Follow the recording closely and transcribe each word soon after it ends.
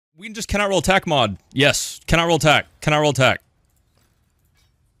We just cannot roll attack mod. Yes. Cannot roll attack. Cannot roll attack.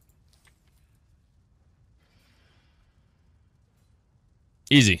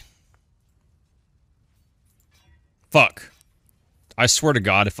 Easy. Fuck. I swear to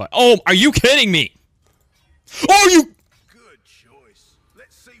God if I... Oh, are you kidding me? Oh, you... Good choice.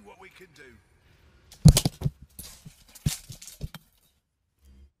 Let's see what we can do.2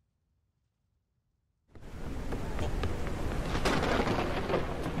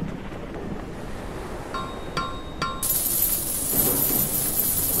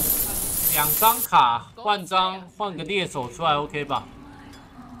张卡换张，换个猎手出来 OK 吧？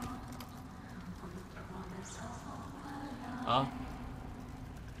啊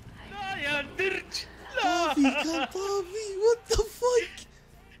？Bobby, what the fuck?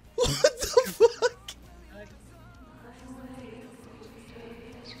 What the fuck?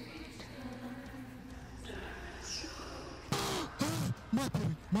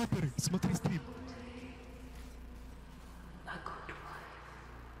 Маперы, смотри стрим.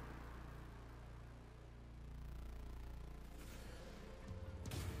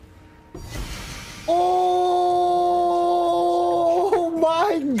 Oh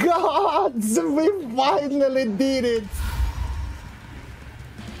my God! We finally did it!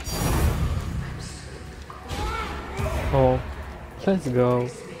 Oh, let's go.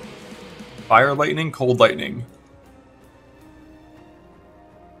 Fire lightning, cold lightning.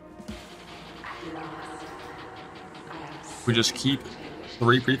 We just keep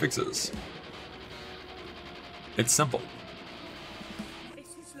 3 prefixes. It's simple.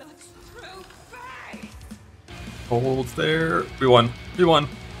 Holds there. We won. We won.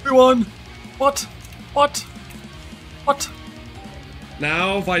 We won. What? What? What?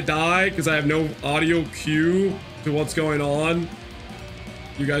 Now, if I die because I have no audio cue to what's going on,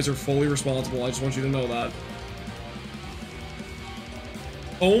 you guys are fully responsible. I just want you to know that.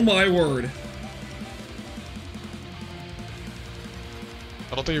 Oh my word.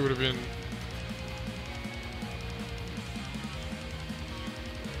 I don't think it would have been.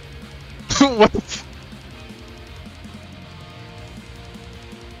 What the f-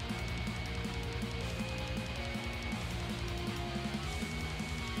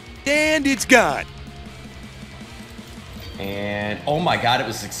 And it's gone. And oh my God, it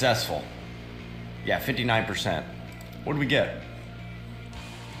was successful. Yeah, 59%. What did we get?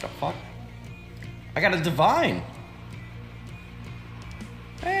 The fuck? I got a divine.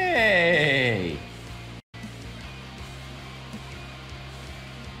 Hey.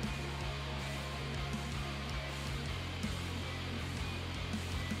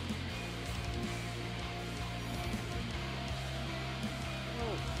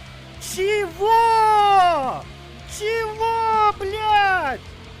 Чего? Чего, блядь?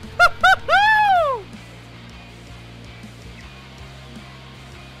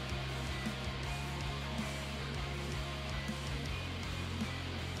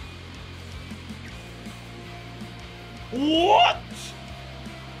 What?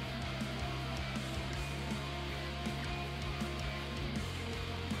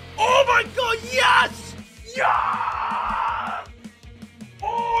 Oh my God, yes! Yeah!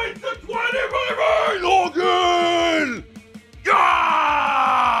 Oh, it's the 20 Logan!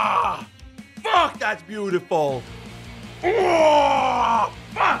 Yeah! Fuck, that's beautiful! Oh,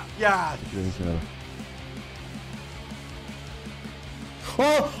 fuck, yes!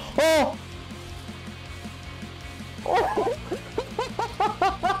 Oh, oh!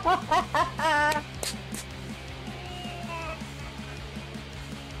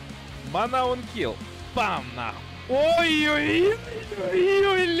 Mana on kill. Бам, нахуй. Ой-ой-ой,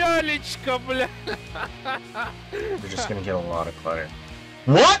 лялечка, бля. We're just gonna get a lot of clutter.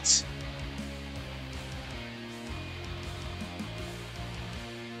 What?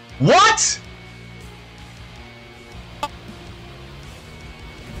 What?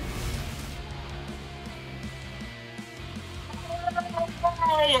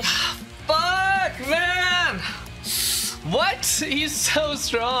 Fuck, man! What? He's so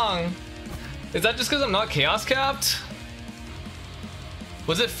strong. Is that just because I'm not chaos capped?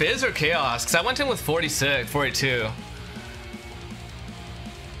 Was it Fizz or chaos? Because I went in with 46, 42.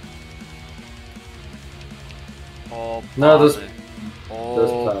 О, Надо паны.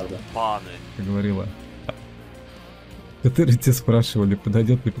 О, паны. Говорила. Которые тебя спрашивали,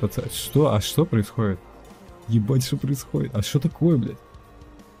 подойдет ли процесс. Что? А что происходит? Ебать, что происходит? А что такое, блядь?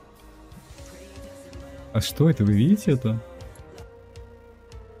 А что это? Вы видите это?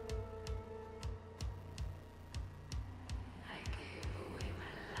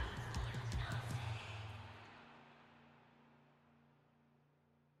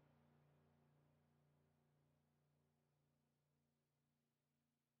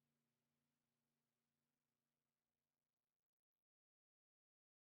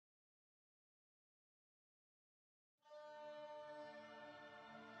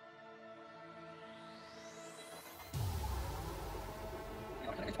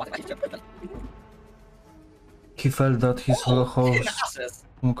 He felt that his host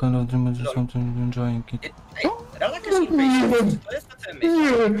some kind of dream or something enjoying it.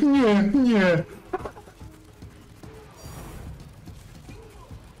 Nie.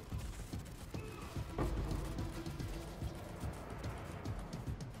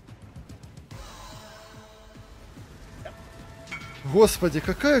 Господи,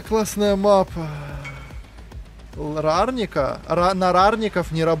 какая классная мапа. Рарника? На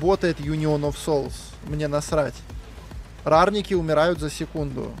рарников не работает Union of Souls. Мне насрать. Рарники умирают за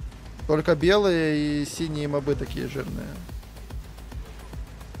секунду. Только белые и синие мобы такие жирные.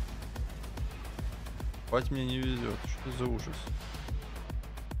 Бать, мне не везет. Что за ужас?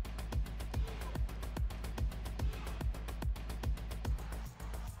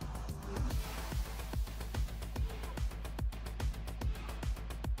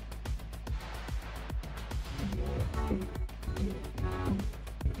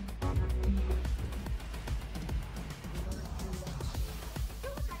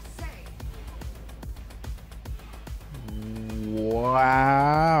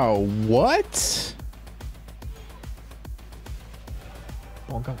 Wow, what?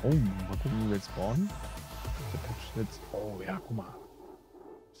 Oh, mal gucken, wie wir jetzt spawnen. Oh ja, guck mal.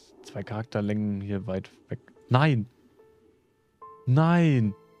 2 Charakterlängen hier weit weg. Nein!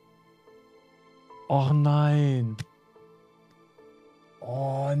 Nein! Oh nein!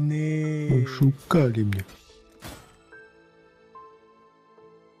 Oh nee! Szukali mnie.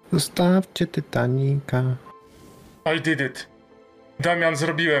 Zostawcie Titanica. I did it. Damian,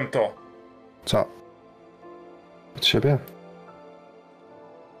 zrobiłem to. Co? Od siebie?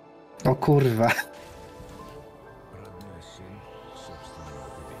 O kurwa.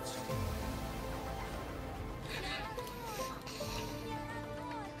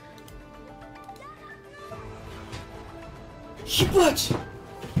 Ебать!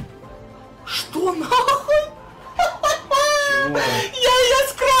 Что нахуй? Я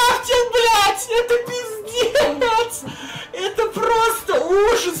скрафтил, блядь! Это пиздец! Это просто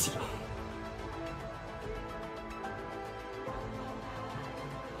ужас!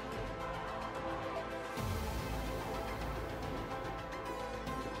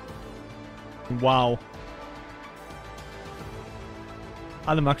 Wow.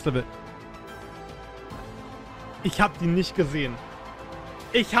 Alle Max-Level. Ich hab die nicht gesehen.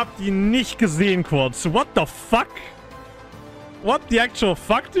 Ich hab die nicht gesehen kurz. What the fuck? What the actual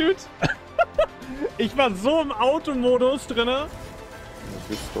fuck, dude? Ich war so im Automodus drinne.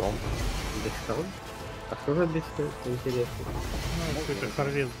 А что за бест? Интересно. Ну, какой-то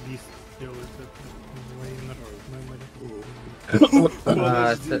Харвест Бист делает это.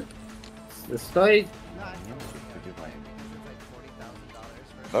 Стой!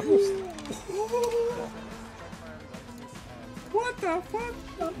 What the fuck?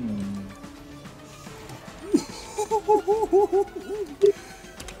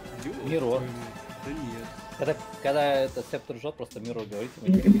 Миррор. Да нет. Когда это септор жжет, просто Миррор говорит,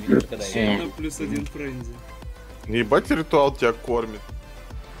 и не видишь, когда я... +1 френзи. Ебать, ритуал тебя кормит.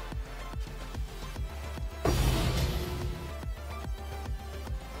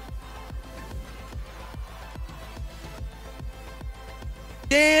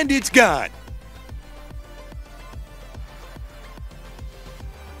 And it's gone.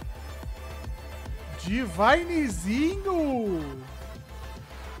 Divinezinho!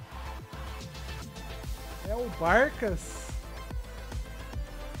 É o Barcas.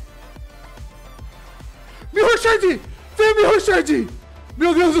 Mirochard! Vem, Mirochard!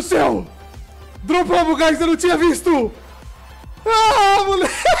 Meu Deus do céu! Dropamos o gás, eu não tinha visto! Ah,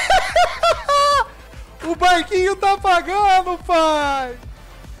 moleque! O barquinho tá apagando, pai!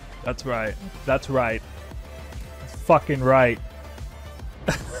 That's right. That's right. That's fucking right.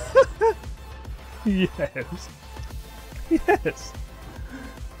 Yes. Yes.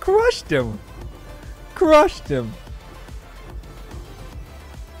 Crushed him. Crushed him.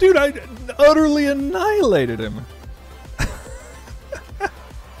 Dude, I utterly annihilated him.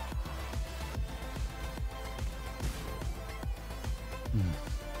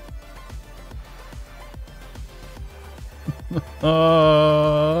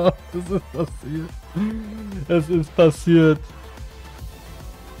 Oh, es ist passiert. Es ist passiert.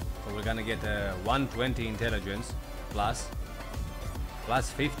 So we're gonna get 120 intelligence plus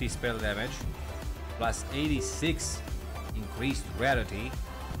 50 spell damage plus 86 increased rarity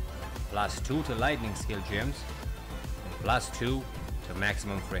plus 2 to lightning skill gems and plus 2 to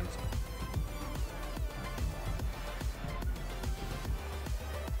maximum frenzy.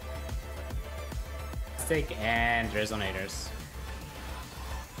 And resonators.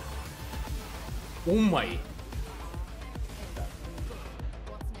 Oh my.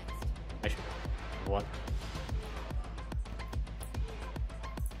 What?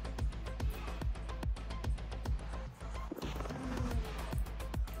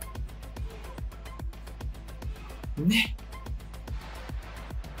 Ne?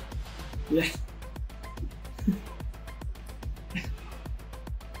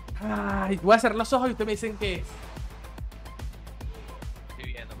 Ay, voy a cerrar los ojos y ustedes me dicen que...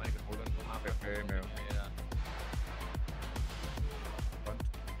 Estoy viendo, marico, juro en tu mapa.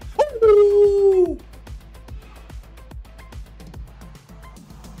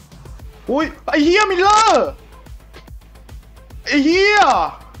 Ui,ไอ้เหี้ยมิลเลอร์ไอ้เหี้ย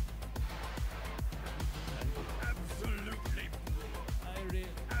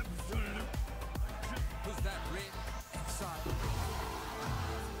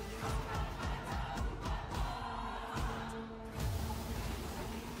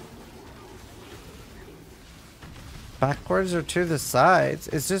Backwards or to the sides?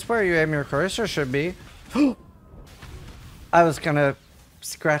 Is this where you aim your cursor should be? I was gonna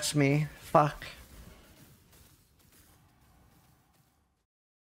scratch me. Fuck.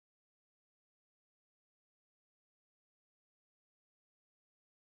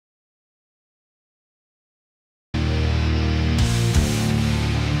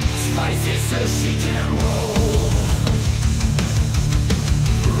 Spicy sushi can roll.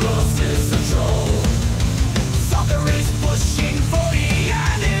 Roast is a troll. Soccer is pushing 40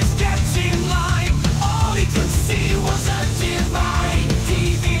 and is getting line. All he could see was a divine.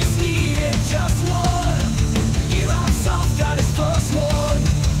 TV's needed just one. Elon Soft got his first one.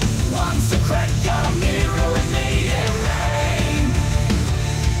 Once a crack got a mirror and made it rain.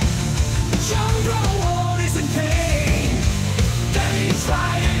 Jungle World is in pain. Then he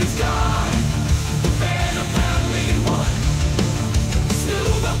tried and he's gone. Then apparently won.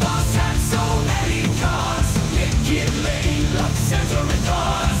 Snoop the boss had so many cars. Kid Lane, Luck Center and all.